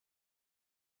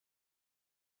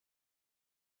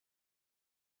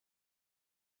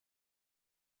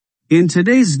In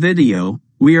today's video,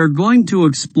 we are going to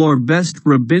explore best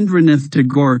Rabindranath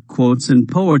Tagore quotes in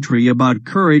poetry about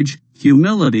courage,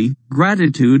 humility,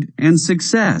 gratitude, and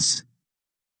success.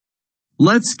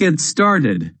 Let's get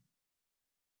started.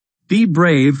 Be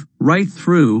brave, right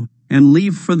through, and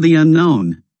leave for the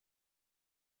unknown.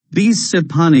 Bees sip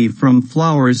honey from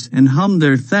flowers and hum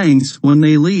their thanks when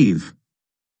they leave.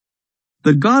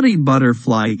 The gaudy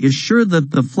butterfly is sure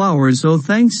that the flowers owe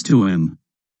thanks to him.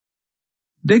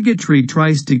 Bigotry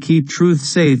tries to keep truth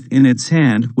safe in its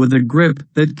hand with a grip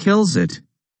that kills it.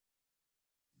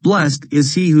 Blessed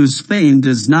is he whose fame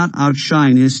does not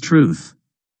outshine his truth.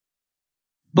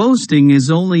 Boasting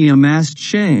is only a masked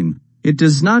shame, it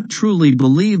does not truly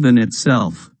believe in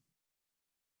itself.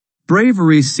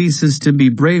 Bravery ceases to be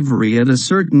bravery at a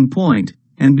certain point,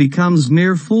 and becomes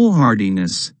mere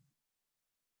foolhardiness.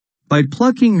 By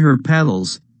plucking her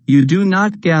petals, you do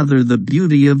not gather the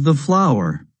beauty of the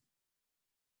flower.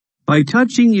 By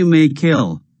touching you may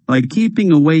kill, by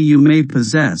keeping away you may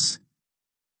possess.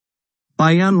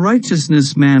 By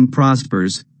unrighteousness man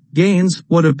prospers, gains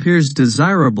what appears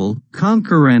desirable,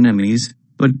 conquer enemies,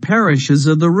 but perishes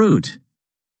of the root.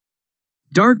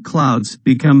 Dark clouds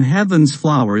become heaven's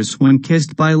flowers when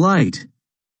kissed by light.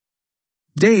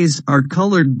 Days are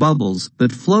colored bubbles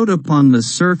that float upon the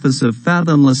surface of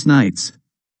fathomless nights.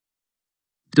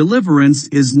 Deliverance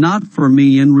is not for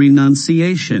me in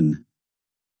renunciation.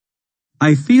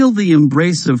 I feel the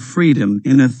embrace of freedom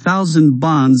in 1,000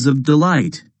 bonds of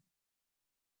delight.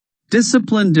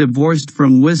 Discipline divorced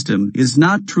from wisdom is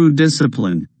not true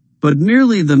discipline, but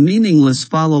merely the meaningless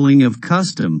following of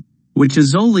custom, which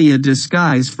is only a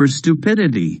disguise for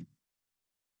stupidity.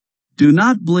 Do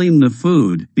not blame the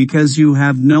food because you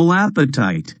have no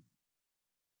appetite.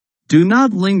 Do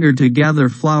not linger to gather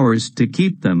flowers to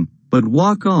keep them, but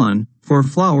walk on, for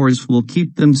flowers will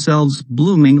keep themselves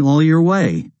blooming all your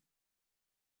way.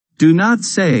 Do not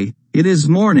say, "It is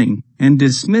morning," and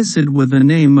dismiss it with the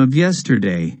name of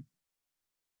yesterday.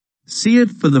 See it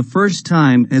for the first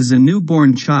time as a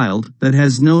newborn child that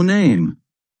has no name.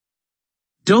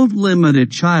 Don't limit a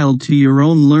child to your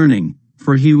own learning,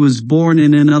 for he was born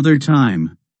in another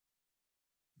time.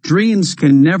 Dreams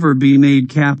can never be made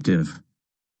captive.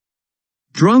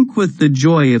 Drunk with the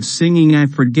joy of singing I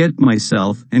forget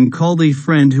myself and call thee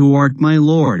friend who art my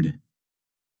Lord.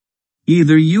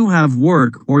 Either you have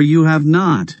work or you have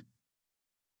not.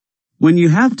 When you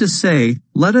have to say,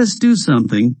 "Let us do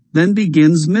something," then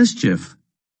begins mischief.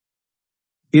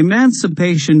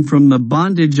 Emancipation from the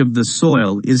bondage of the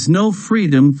soil is no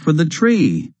freedom for the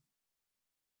tree.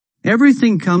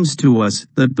 Everything comes to us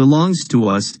that belongs to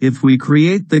us if we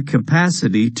create the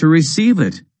capacity to receive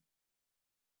it.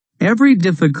 Every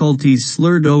difficulty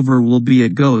slurred over will be a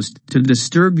ghost to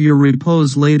disturb your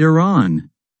repose later on.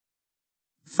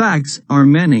 Facts are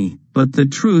many, but the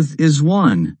truth is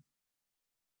one.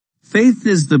 Faith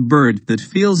is the bird that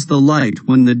feels the light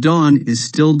when the dawn is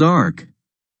still dark.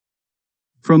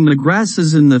 From the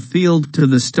grasses in the field to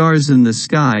the stars in the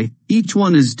sky, each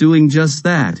one is doing just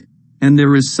that, and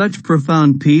there is such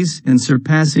profound peace and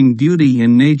surpassing beauty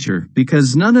in nature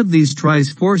because none of these tries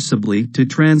forcibly to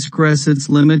transgress its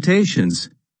limitations.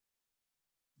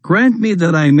 Grant me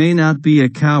that I may not be a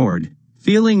coward,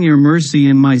 feeling your mercy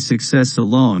in my success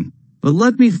alone, but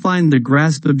let me find the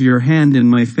grasp of your hand in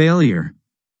my failure.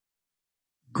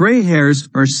 Gray hairs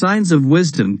are signs of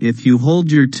wisdom if you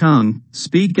hold your tongue,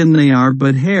 speak and they are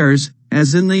but hairs,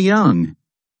 as in the young.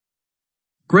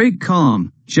 Great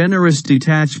calm, generous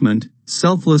detachment,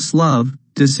 selfless love,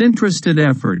 disinterested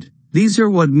effort, these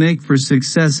are what make for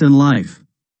success in life.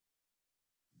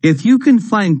 If you can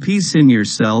find peace in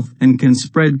yourself and can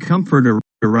spread comfort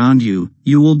around you,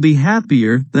 you will be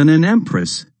happier than an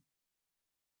empress.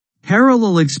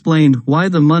 Harrell explained why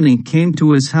the money came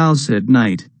to his house at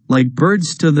night, like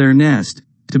birds to their nest,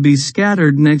 to be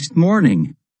scattered next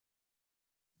morning.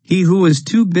 He who is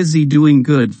too busy doing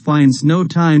good finds no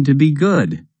time to be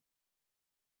good.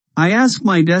 I ask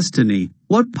my destiny,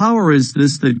 what power is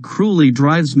this that cruelly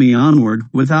drives me onward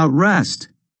without rest?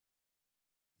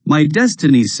 My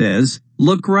destiny says,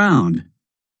 look round.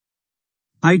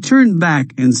 I turn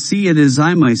back and see it is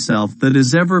I myself that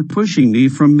is ever pushing me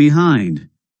from behind.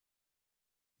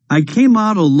 I came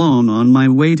out alone on my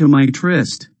way to my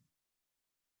tryst.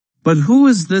 But who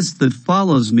is this that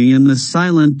follows me in the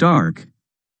silent dark?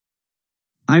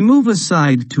 I move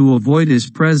aside to avoid his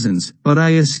presence, but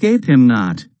I escape him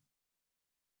not.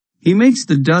 He makes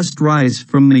the dust rise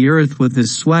from the earth with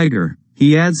his swagger,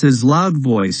 he adds his loud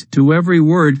voice to every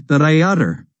word that I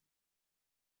utter.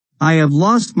 I have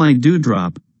lost my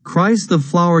dewdrop, cries the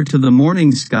flower to the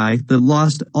morning sky that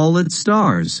lost all its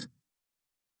stars.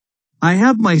 I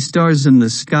have my stars in the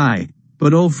sky,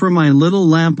 but oh for my little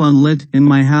lamp unlit in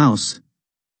my house.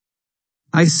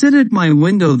 I sit at my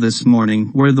window this morning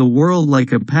where the world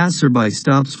like a passerby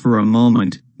stops for a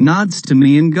moment, nods to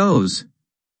me and goes.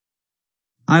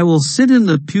 I will sit in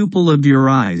the pupil of your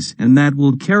eyes and that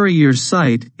will carry your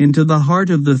sight into the heart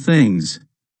of the things.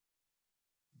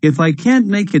 If I can't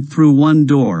make it through one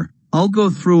door, I'll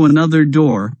go through another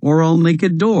door or I'll make a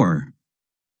door.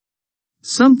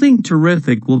 Something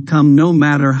terrific will come no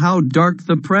matter how dark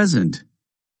the present.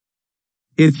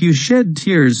 If you shed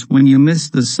tears when you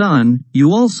miss the sun,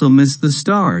 you also miss the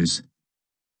stars.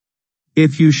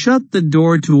 If you shut the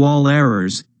door to all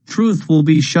errors, truth will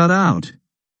be shut out.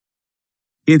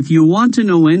 If you want to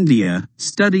know India,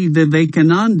 study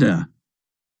Vivekananda.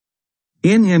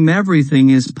 In him everything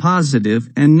is positive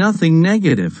and nothing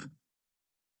negative.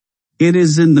 It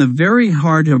is in the very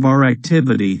heart of our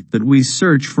activity that we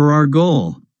search for our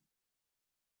goal.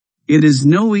 It is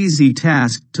no easy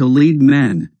task to lead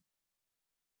men.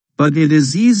 But it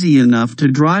is easy enough to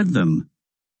drive them.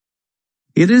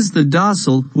 It is the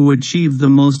docile who achieve the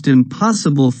most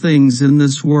impossible things in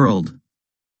this world.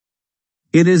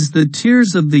 It is the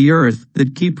tears of the earth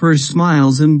that keep her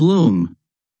smiles in bloom.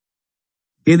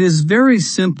 It is very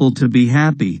simple to be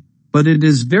happy, but it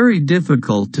is very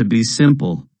difficult to be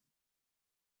simple.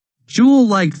 Jewel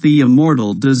like the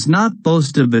immortal does not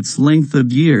boast of its length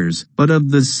of years, but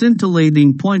of the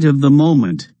scintillating point of the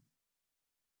moment.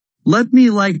 Let me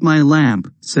light my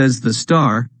lamp, says the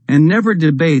star, and never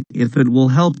debate if it will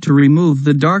help to remove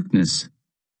the darkness.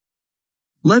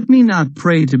 Let me not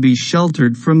pray to be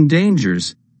sheltered from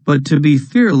dangers, but to be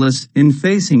fearless in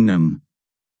facing them.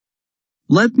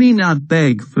 Let me not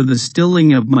beg for the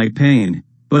stilling of my pain,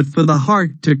 but for the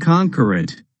heart to conquer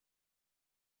it.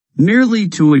 Merely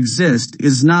to exist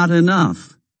is not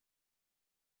enough.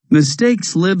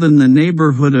 Mistakes live in the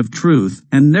neighborhood of truth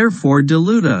and therefore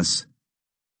delude us.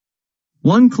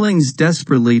 One clings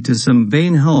desperately to some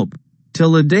vain hope,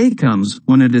 till a day comes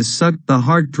when it has sucked the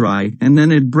heart dry and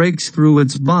then it breaks through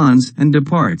its bonds and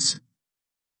departs.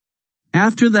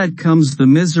 After that comes the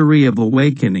misery of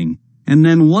awakening, and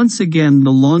then once again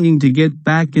the longing to get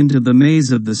back into the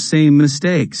maze of the same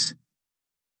mistakes.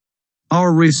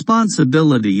 Our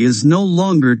responsibility is no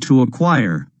longer to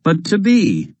acquire, but to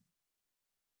be.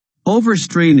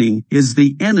 Overstraining is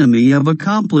the enemy of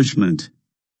accomplishment.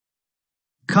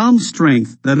 Calm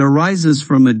strength that arises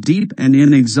from a deep and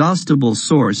inexhaustible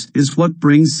source is what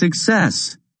brings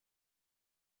success.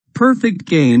 Perfect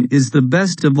gain is the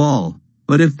best of all,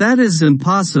 but if that is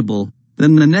impossible,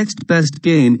 then the next best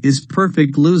gain is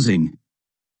perfect losing.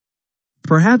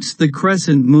 Perhaps the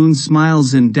crescent moon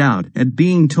smiles in doubt at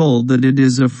being told that it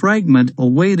is a fragment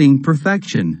awaiting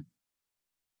perfection.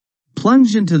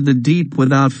 Plunge into the deep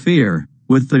without fear,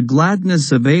 with the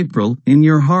gladness of April in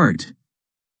your heart.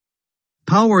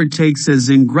 Power takes as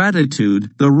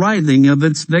ingratitude the writhing of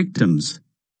its victims.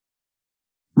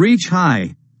 Reach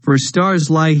high, for stars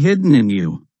lie hidden in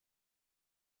you.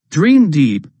 Dream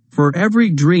deep, for every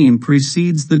dream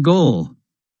precedes the goal.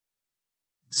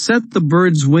 Set the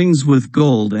bird's wings with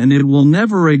gold and it will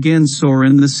never again soar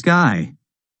in the sky.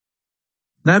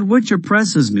 That which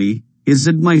oppresses me, is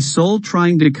it my soul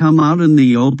trying to come out in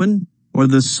the open, or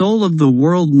the soul of the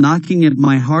world knocking at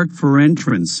my heart for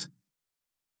entrance?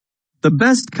 The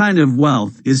best kind of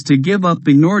wealth is to give up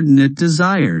inordinate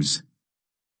desires.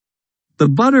 The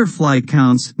butterfly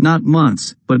counts not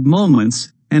months, but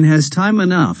moments, and has time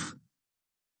enough.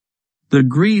 The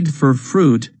greed for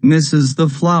fruit misses the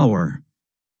flower.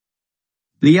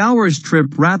 The hours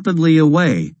trip rapidly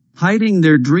away, hiding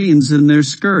their dreams in their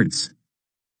skirts.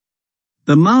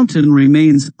 The mountain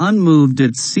remains unmoved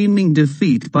at seeming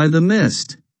defeat by the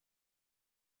mist.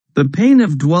 The pain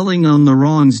of dwelling on the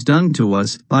wrongs done to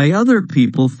us by other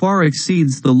people far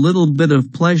exceeds the little bit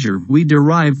of pleasure we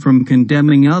derive from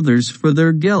condemning others for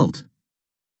their guilt.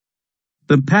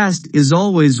 The past is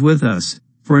always with us,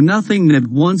 for nothing that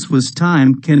once was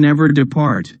time can ever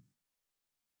depart.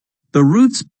 The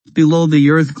roots below the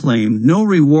earth claim no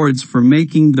rewards for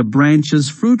making the branches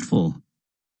fruitful.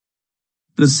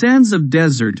 The sands of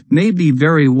desert may be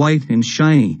very white and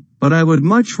shiny, but I would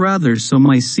much rather sow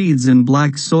my seeds in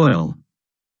black soil.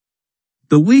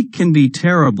 The weak can be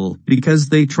terrible because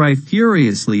they try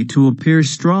furiously to appear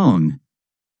strong.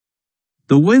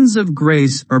 The winds of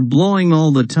grace are blowing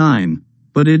all the time,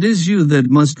 but it is you that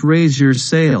must raise your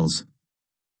sails.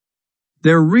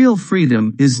 Their real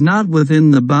freedom is not within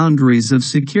the boundaries of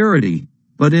security,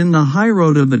 but in the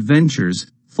highroad of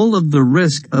adventures, full of the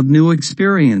risk of new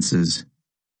experiences.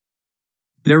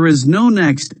 There is no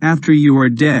next after you are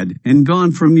dead and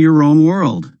gone from your own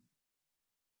world.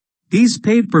 These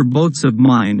paper boats of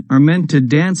mine are meant to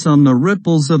dance on the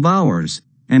ripples of ours,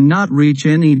 and not reach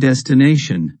any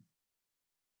destination.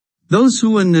 Those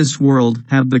who in this world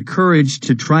have the courage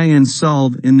to try and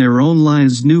solve in their own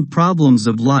lives new problems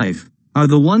of life, are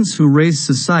the ones who raise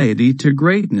society to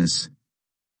greatness.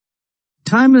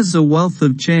 Time is a wealth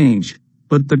of change,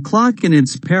 but the clock in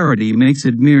its parity makes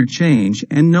it mere change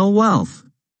and no wealth.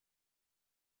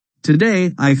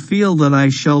 Today I feel that I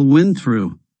shall win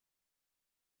through.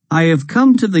 I have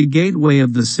come to the gateway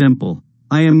of the simple.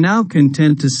 I am now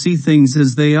content to see things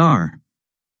as they are.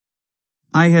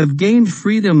 I have gained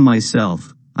freedom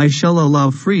myself, I shall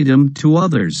allow freedom to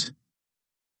others.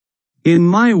 In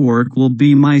my work will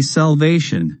be my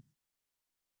salvation.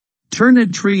 Turn a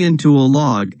tree into a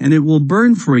log and it will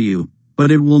burn for you,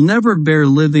 but it will never bear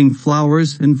living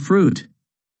flowers and fruit.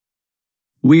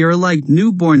 We are like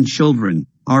newborn children,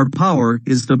 our power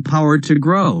is the power to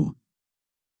grow.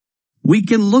 We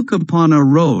can look upon a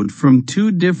road from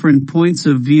two different points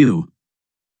of view.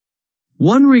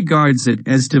 One regards it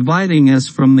as dividing us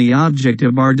from the object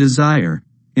of our desire.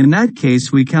 In that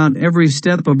case we count every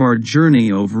step of our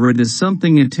journey over it as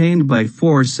something attained by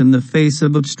force in the face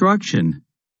of obstruction.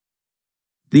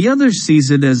 The other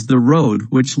sees it as the road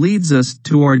which leads us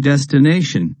to our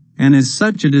destination, and as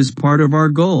such it is part of our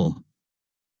goal.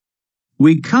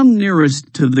 We come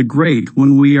nearest to the great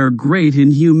when we are great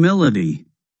in humility.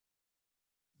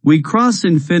 We cross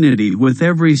infinity with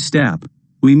every step,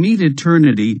 we meet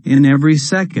eternity in every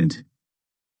second.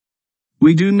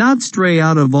 We do not stray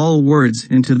out of all words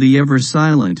into the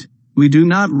ever-silent, we do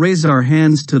not raise our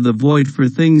hands to the void for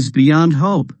things beyond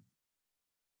hope.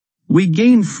 We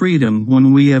gain freedom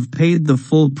when we have paid the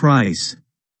full price.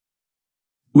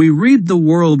 We read the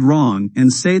world wrong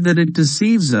and say that it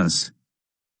deceives us.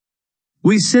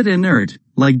 We sit inert,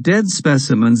 like dead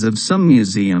specimens of some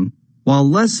museum, while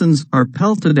lessons are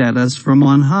pelted at us from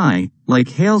on high, like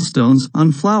hailstones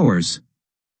on flowers.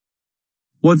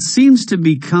 What seems to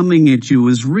be coming at you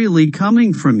is really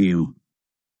coming from you.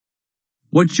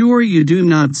 What you do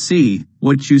not see,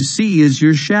 what you see is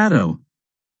your shadow.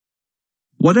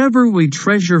 Whatever we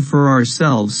treasure for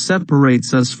ourselves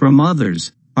separates us from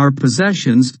others, our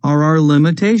possessions are our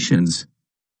limitations.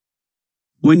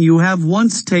 When you have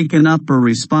once taken up a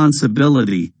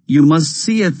responsibility, you must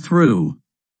see it through.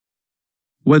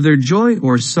 Whether joy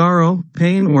or sorrow,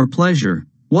 pain or pleasure,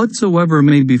 whatsoever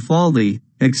may befall thee,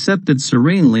 accept it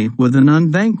serenely with an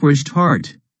unvanquished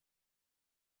heart.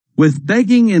 With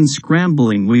begging and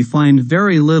scrambling we find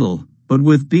very little, but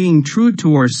with being true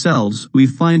to ourselves we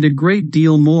find a great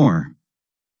deal more.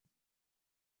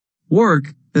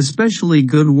 Work, especially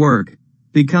good work,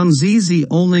 becomes easy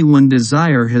only when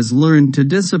desire has learned to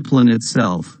discipline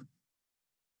itself.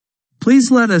 Please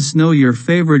let us know your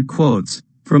favorite quotes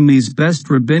from these best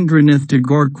Rabindranath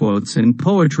Tagore quotes in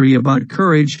poetry about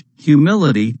courage,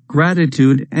 humility,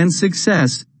 gratitude, and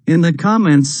success in the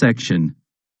comments section.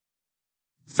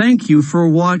 Thank you for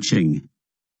watching.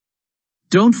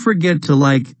 Don't forget to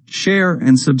like, share,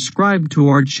 and subscribe to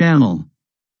our channel.